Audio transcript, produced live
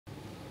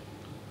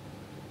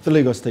The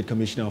Lagos State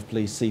Commissioner of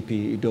Police,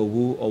 CP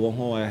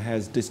Ilerioluwa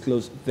has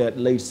disclosed that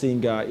late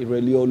singer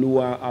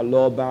Ilerioluwa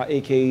Aloba,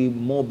 aka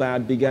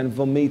Mohbad, began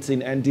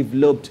vomiting and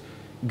developed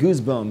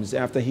goosebumps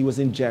after he was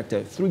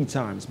injected 3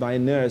 times by a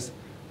nurse,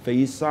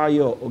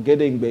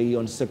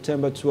 on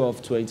September 12,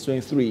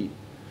 2023.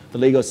 The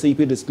Lagos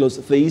CP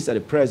disclosed this at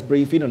a press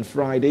briefing on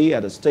Friday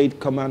at the State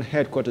Command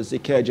Headquarters,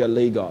 Ikeja,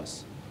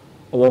 Lagos.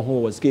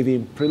 Owoho was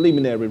giving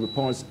preliminary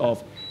reports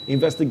of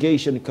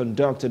investigation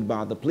conducted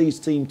by the police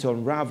team to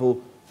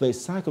unravel the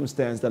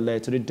circumstance that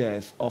led to the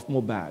death of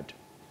Mohbad.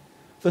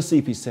 The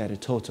CP said a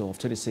total of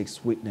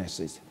 26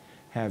 witnesses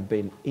have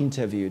been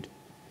interviewed.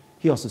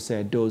 He also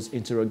said those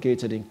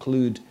interrogated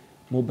include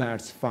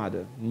Mohbad's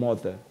father,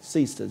 mother,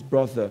 sisters,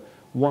 brother,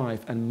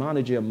 wife, and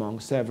manager, among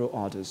several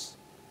others.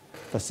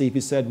 The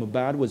CP said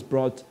Mohbad was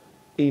brought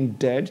in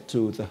dead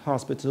to the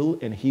hospital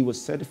and he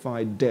was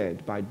certified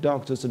dead by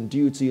doctors on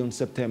duty on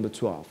September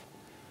 12.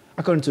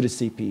 According to the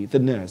CP, the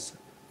nurse,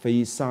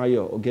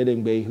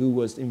 who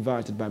was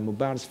invited by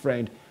Mohbad's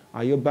friend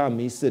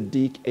Ayobami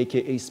Sadiq,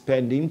 aka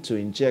Spending, to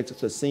inject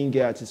the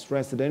singer at his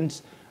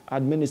residence,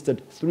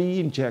 administered 3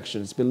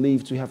 injections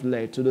believed to have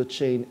led to the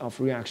chain of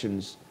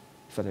reactions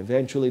that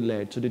eventually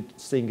led to the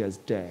singer's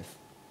death.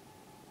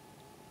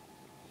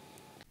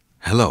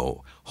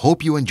 Hello,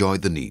 hope you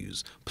enjoyed the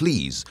news.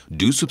 Please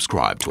do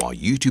subscribe to our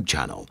YouTube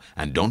channel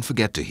and don't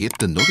forget to hit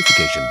the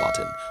notification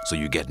button so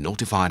you get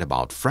notified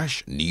about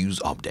fresh news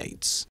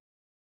updates.